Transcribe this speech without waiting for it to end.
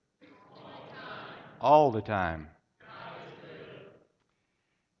all the time.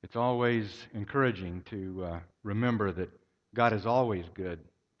 It's always encouraging to remember that God is always good,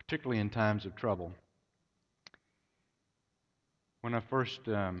 particularly in times of trouble. When I first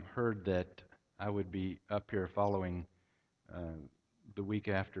heard that I would be up here following the week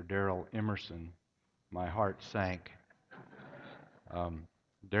after Darrell Emerson, my heart sank.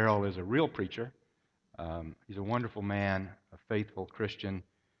 Darrell is a real preacher. He's a wonderful man, a faithful Christian,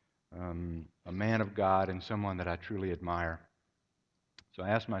 a man of God, and someone that I truly admire. So I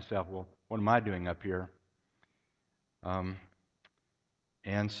asked myself, well, what am I doing up here?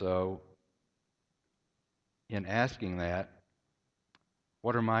 And so, in asking that,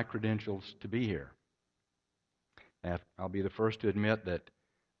 what are my credentials to be here? I'll be the first to admit that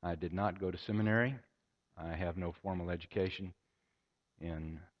I did not go to seminary. I have no formal education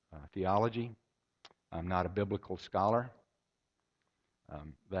in theology. I'm not a biblical scholar.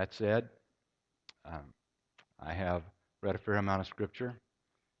 That said, I have read a fair amount of Scripture,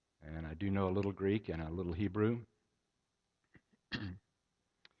 and I do know a little Greek and a little Hebrew.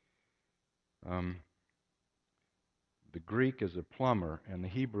 The Greek is a plumber, and the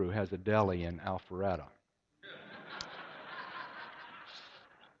Hebrew has a deli in Alpharetta.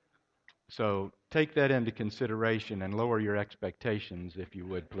 So take that into consideration and lower your expectations, if you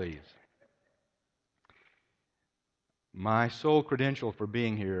would, please. My sole credential for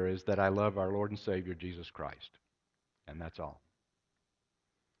being here is that I love our Lord and Savior, Jesus Christ. And that's all.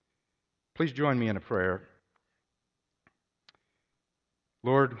 Please join me in a prayer.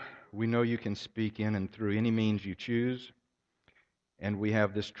 Lord, we know you can speak in and through any means you choose, and we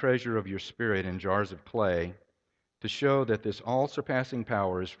have this treasure of your Spirit in jars of clay to show that this all-surpassing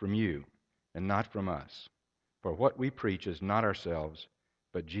power is from you and not from us. For what we preach is not ourselves,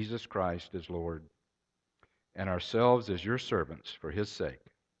 but Jesus Christ as Lord, and ourselves as your servants for his sake.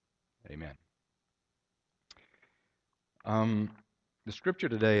 Amen. The scripture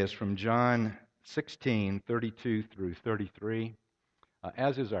today is from John 16:32 through 33.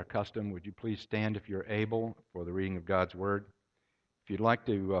 As is our custom, would you please stand if you're able for the reading of God's Word? If you'd like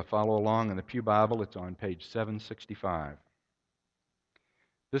to follow along in the Pew Bible, it's on page 765.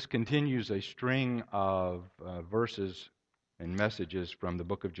 This continues a string of verses and messages from the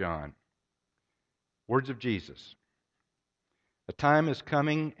book of John. Words of Jesus. A time is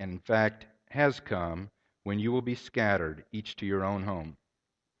coming, and in fact has come, when you will be scattered, each to your own home.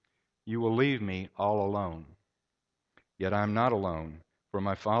 You will leave me all alone. Yet I am not alone, for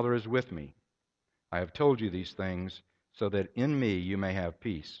my Father is with me. I have told you these things so that in me you may have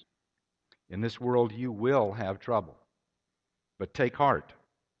peace. In this world you will have trouble. But take heart,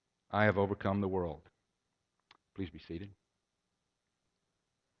 I have overcome the world. Please be seated.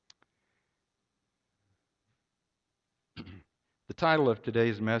 The title of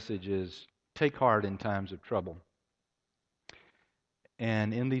today's message is Take Heart in Times of Trouble.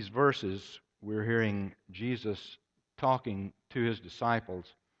 And in these verses, we're hearing Jesus talking to his disciples.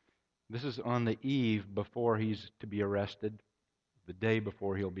 This is on the eve before he's to be arrested, the day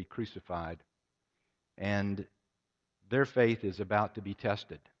before he'll be crucified. And their faith is about to be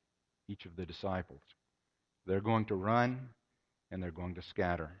tested, each of the disciples. They're going to run and they're going to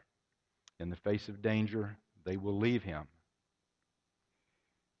scatter. In the face of danger, they will leave him.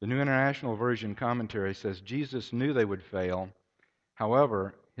 The New International Version commentary says Jesus knew they would fail.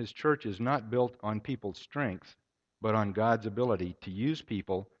 However, his church is not built on people's strength, but on God's ability to use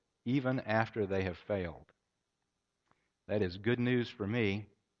people even after they have failed. That is good news for me,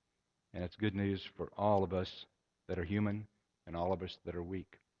 and it's good news for all of us that are human and all of us that are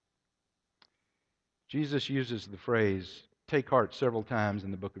weak. Jesus uses the phrase, take heart, several times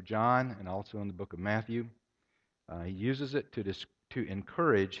in the book of John and also in the book of Matthew. He uses it to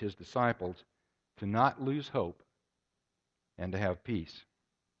encourage his disciples to not lose hope and to have peace.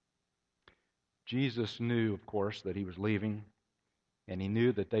 Jesus knew, of course, that he was leaving, and he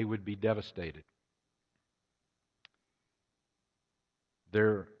knew that they would be devastated.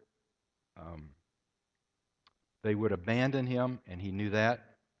 They would abandon him, and he knew that,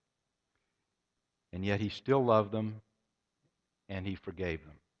 and yet he still loved them, and he forgave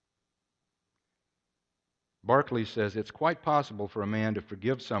them. Barclay says it's quite possible for a man to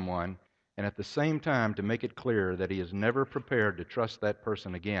forgive someone and at the same time to make it clear that he is never prepared to trust that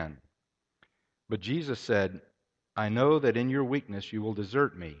person again. But Jesus said, I know that in your weakness you will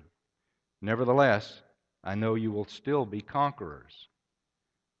desert me. Nevertheless, I know you will still be conquerors.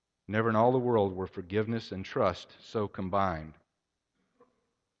 Never in all the world were forgiveness and trust so combined.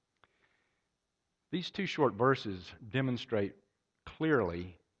 These two short verses demonstrate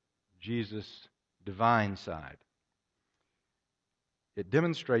clearly Jesus' divine side. It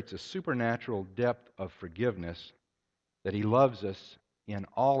demonstrates a supernatural depth of forgiveness that He loves us in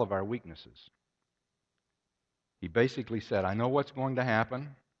all of our weaknesses. He basically said, I know what's going to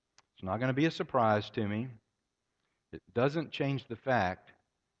happen. It's not going to be a surprise to me. It doesn't change the fact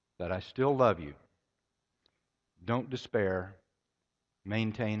that I still love you. Don't despair.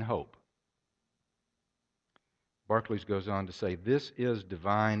 Maintain hope. Barclays goes on to say, this is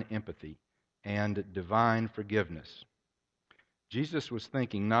divine empathy and divine forgiveness. Jesus was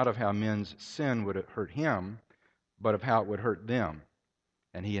thinking not of how men's sin would hurt Him, but of how it would hurt them,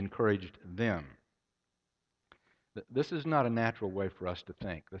 and He encouraged them. This is not a natural way for us to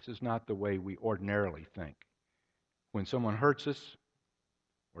think. This is not the way we ordinarily think. When someone hurts us,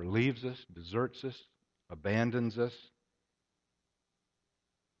 or leaves us, deserts us, abandons us,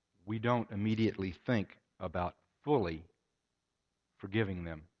 we don't immediately think about fully forgiving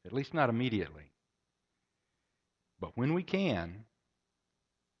them, at least not immediately. But when we can,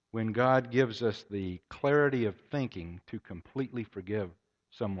 when God gives us the clarity of thinking to completely forgive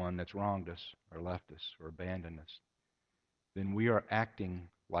someone that's wronged us or left us or abandoned us, then we are acting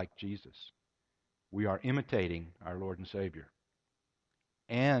like Jesus. We are imitating our Lord and Savior.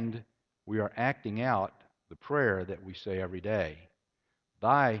 And we are acting out the prayer that we say every day.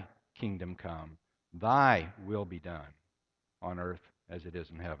 Thy kingdom come, thy will be done on earth as it is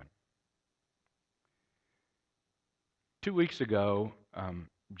in heaven. 2 weeks ago,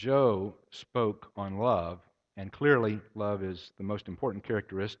 Joe spoke on love, and clearly love is the most important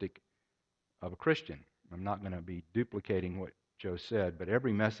characteristic of a Christian. I'm not going to be duplicating what Joe said, but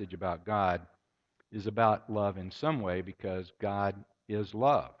every message about God is about love in some way because God is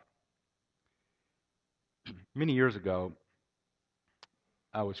love. Many years ago,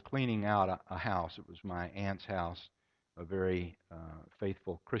 I was cleaning out a house. It was my aunt's house, a very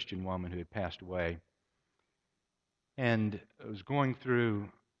faithful Christian woman who had passed away. And I was going through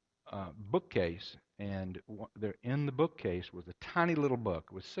a bookcase, and there in the bookcase was a tiny little book.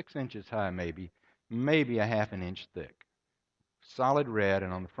 It was 6 inches high, maybe a half an inch thick. Solid red,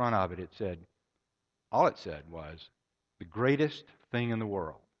 and on the front of it, all it said was, the greatest thing in the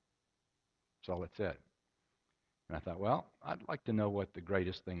world. That's all it said. And I thought, well, I'd like to know what the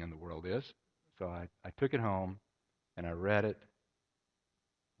greatest thing in the world is. So I took it home, and I read it,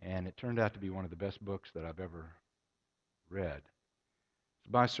 and it turned out to be one of the best books that I've ever read.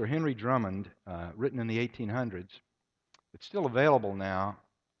 It's by Sir Henry Drummond, written in the 1800s. It's still available now.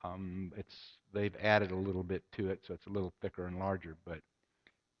 They've added a little bit to it, so it's a little thicker and larger, but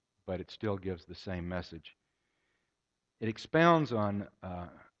it still gives the same message. It expounds on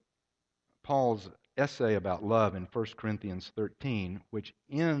Paul's essay about love in 1 Corinthians 13, which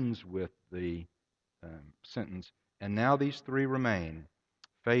ends with the sentence, and now these three remain,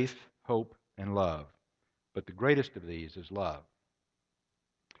 faith, hope, and love. But the greatest of these is love.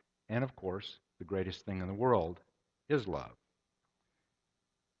 And of course, the greatest thing in the world is love.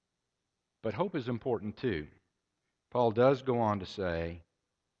 But hope is important too. Paul does go on to say,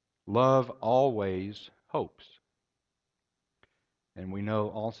 love always hopes. And we know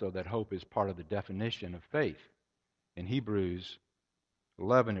also that hope is part of the definition of faith. In Hebrews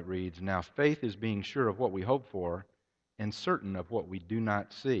 11 it reads, now faith is being sure of what we hope for and certain of what we do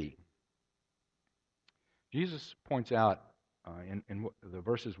not see. Jesus points out in the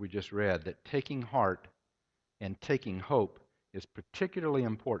verses we just read that taking heart and taking hope is particularly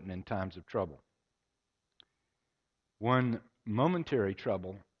important in times of trouble. One momentary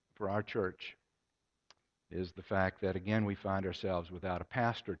trouble for our church is the fact that, again, we find ourselves without a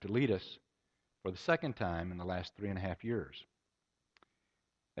pastor to lead us for the second time in the last 3.5 years.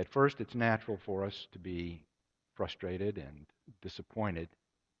 At first, it's natural for us to be frustrated and disappointed,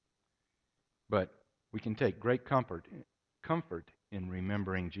 but we can take great comfort in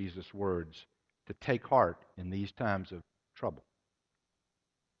remembering Jesus' words to take heart in these times of trouble.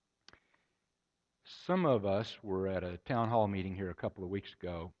 Some of us were at a town hall meeting here a couple of weeks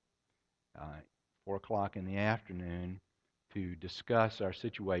ago, 4 o'clock in the afternoon, to discuss our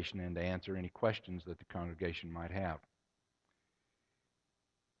situation and to answer any questions that the congregation might have.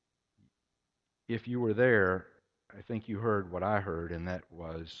 If you were there, I think you heard what I heard, and that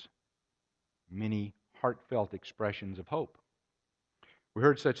was many heartfelt expressions of hope. We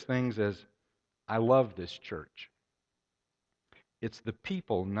heard such things as, I love this church. It's the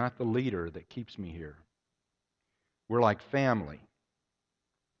people, not the leader, that keeps me here. We're like family.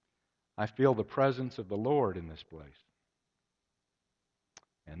 I feel the presence of the Lord in this place.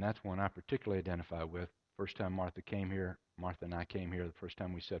 And that's one I particularly identify with. First time Martha and I came here, the first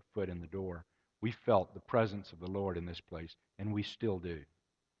time we set foot in the door, we felt the presence of the Lord in this place, and we still do.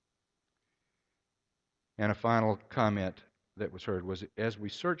 And a final comment. that was heard was, as we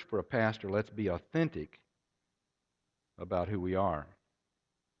search for a pastor, let's be authentic about who we are.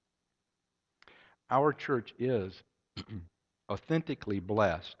 Our church is authentically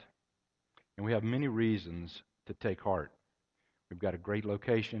blessed, and we have many reasons to take heart. We've got a great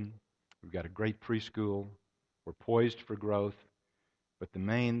location. We've got a great preschool. We're poised for growth. But the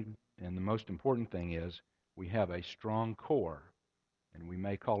main and the most important thing is we have a strong core, and we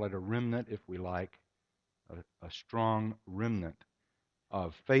may call it a remnant if we like, a strong remnant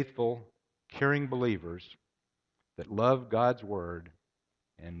of faithful, caring believers that love God's Word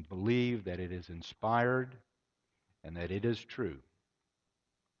and believe that it is inspired and that it is true.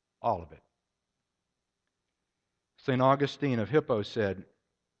 All of it. St. Augustine of Hippo said,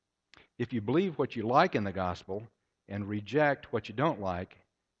 if you believe what you like in the gospel and reject what you don't like,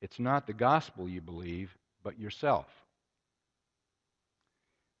 it's not the gospel you believe, but yourself.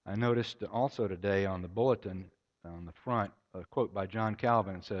 I noticed also today on the bulletin, on the front, a quote by John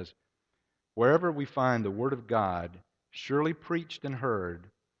Calvin. It says, wherever we find the Word of God surely preached and heard,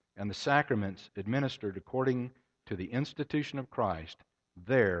 and the sacraments administered according to the institution of Christ,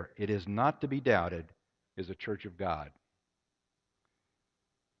 there, it is not to be doubted, is a church of God.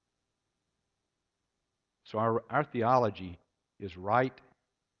 So our theology is right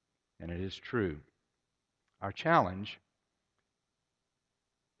and it is true. Our challenge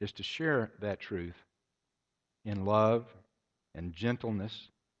is to share that truth in love and gentleness,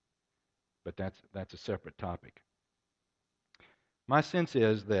 but that's a separate topic. My sense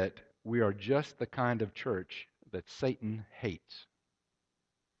is that we are just the kind of church that Satan hates.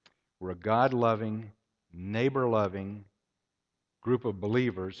 We're a God-loving, neighbor-loving group of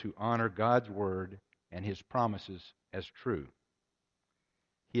believers who honor God's Word and His promises as true.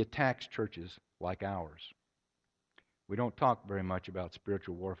 He attacks churches like ours. We don't talk very much about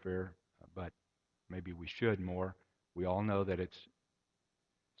spiritual warfare, but maybe we should more. We all know that it's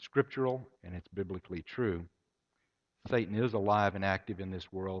scriptural and it's biblically true. Satan is alive and active in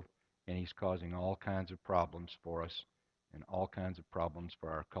this world, and he's causing all kinds of problems for us and all kinds of problems for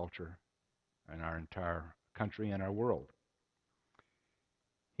our culture and our entire country and our world.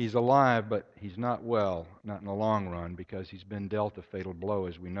 He's alive, but he's not well, not in the long run, because he's been dealt a fatal blow,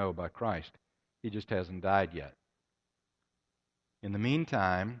 as we know, by Christ. He just hasn't died yet. In the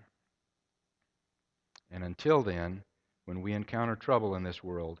meantime, and until then, when we encounter trouble in this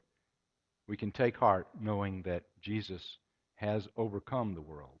world, we can take heart knowing that Jesus has overcome the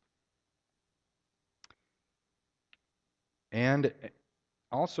world. And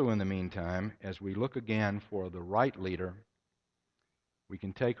also in the meantime, as we look again for the right leader, we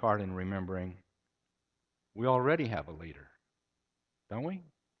can take heart in remembering we already have a leader, don't we?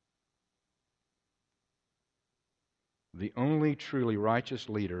 The only truly righteous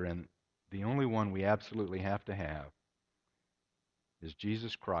leader, and the only one we absolutely have to have, is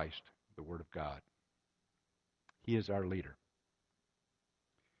Jesus Christ, the Word of God. He is our leader.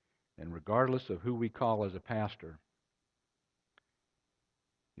 And regardless of who we call as a pastor,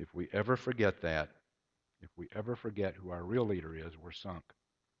 if we ever forget that, if we ever forget who our real leader is, we're sunk.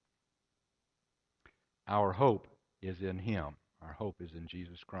 Our hope is in Him. Our hope is in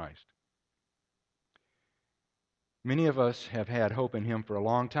Jesus Christ. Many of us have had hope in Him for a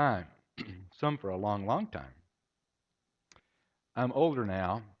long time, some for a long, long time. I'm older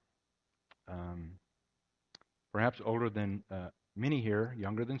now, perhaps older than many here,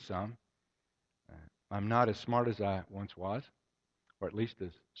 younger than some. I'm not as smart as I once was, or at least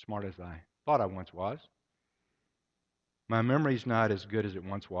as smart as I thought I once was. My memory's not as good as it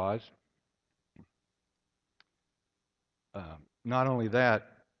once was. Not only that,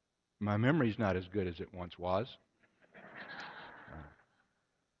 my memory's not as good as it once was.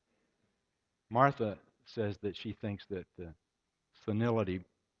 Martha says that she thinks that senility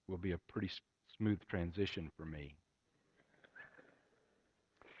will be a pretty smooth transition for me.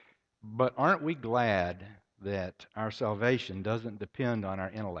 But aren't we glad that our salvation doesn't depend on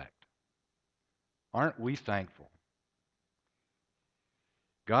our intellect? Aren't we thankful?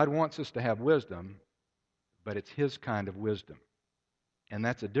 God wants us to have wisdom, but it's His kind of wisdom. And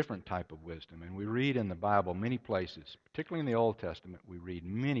that's a different type of wisdom. And we read in the Bible many places, particularly in the Old Testament, we read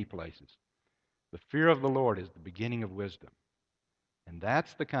many places. The fear of the Lord is the beginning of wisdom. And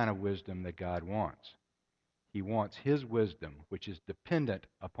that's the kind of wisdom that God wants. He wants His wisdom, which is dependent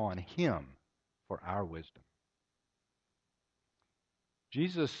upon Him for our wisdom.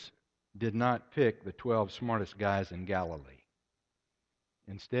 Jesus did not pick the 12 smartest guys in Galilee.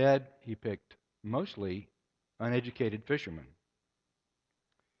 Instead, He picked mostly uneducated fishermen.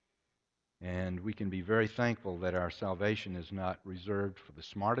 And we can be very thankful that our salvation is not reserved for the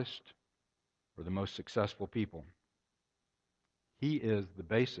smartest or the most successful people. He is the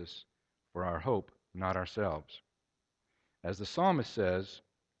basis for our hope, not ourselves. As the psalmist says,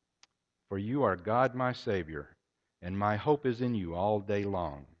 "For you are God my Savior, and my hope is in you all day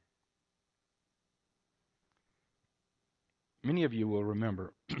long." Many of you will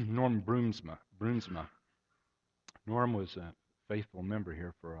remember Norm Brunsma. Norm was a faithful member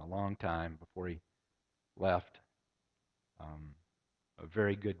here for a long time before he left. A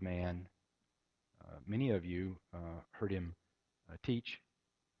very good man. Many of you heard him teach.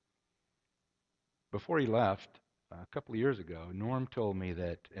 Before he left, a couple of years ago, Norm told me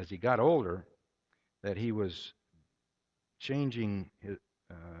that as he got older, that he was changing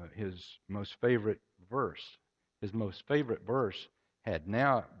his most favorite verse. His most favorite verse had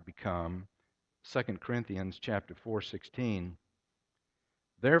now become 2 Corinthians chapter 4:16.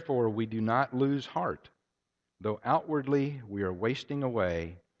 "Therefore we do not lose heart. Though outwardly we are wasting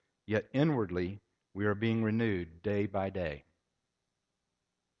away, yet inwardly we are being renewed day by day."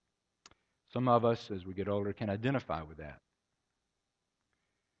 Some of us, as we get older, can identify with that.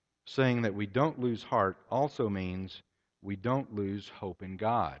 Saying that we don't lose heart also means we don't lose hope in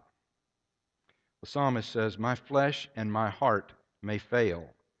God. The psalmist says, "My flesh and my heart may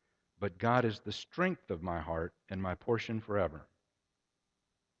fail, but God is the strength of my heart and my portion forever."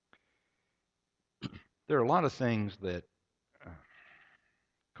 There are a lot of things that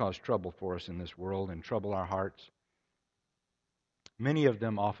cause trouble for us in this world and trouble our hearts. Many of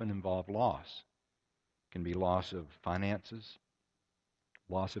them often involve loss. It can be loss of finances,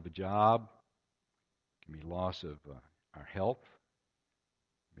 loss of a job, it can be loss of our health,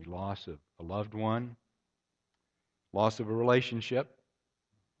 it can be loss of a loved one, loss of a relationship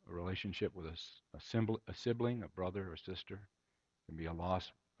with a sibling, a brother or sister. It can be a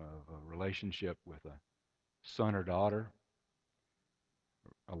loss of a relationship with a son or daughter,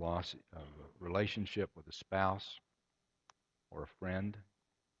 a loss of a relationship with a spouse or a friend.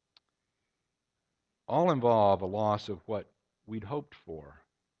 All involve a loss of what we'd hoped for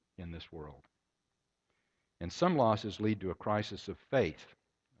in this world. And some losses lead to a crisis of faith,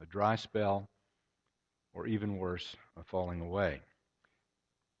 a dry spell, or even worse, a falling away.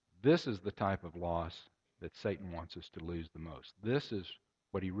 This is the type of loss that Satan wants us to lose the most. This is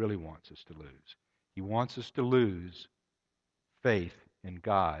what he really wants us to lose. He wants us to lose faith in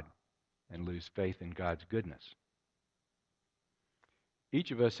God and lose faith in God's goodness. Each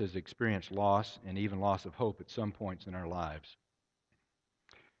of us has experienced loss and even loss of hope at some points in our lives.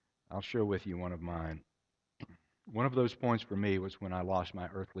 I'll share with you one of mine. One of those points for me was when I lost my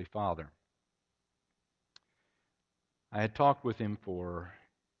earthly father. I had talked with him for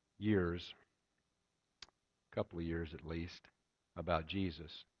years, a couple of years at least, about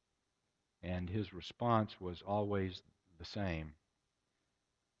Jesus. And his response was always the same.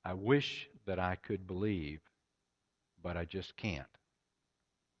 "I wish that I could believe, but I just can't."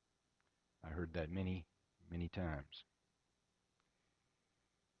 I heard that many, many times.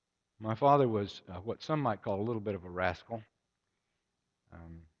 My father was what some might call a little bit of a rascal.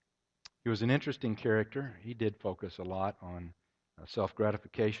 He was an interesting character. He did focus a lot on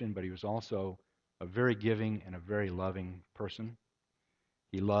self-gratification, but he was also a very giving and a very loving person.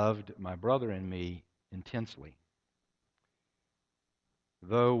 He loved my brother and me intensely.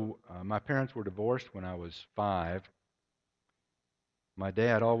 Though my parents were divorced when I was 5, my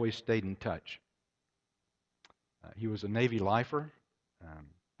dad always stayed in touch. He was a Navy lifer,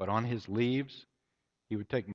 but on his leaves, he would take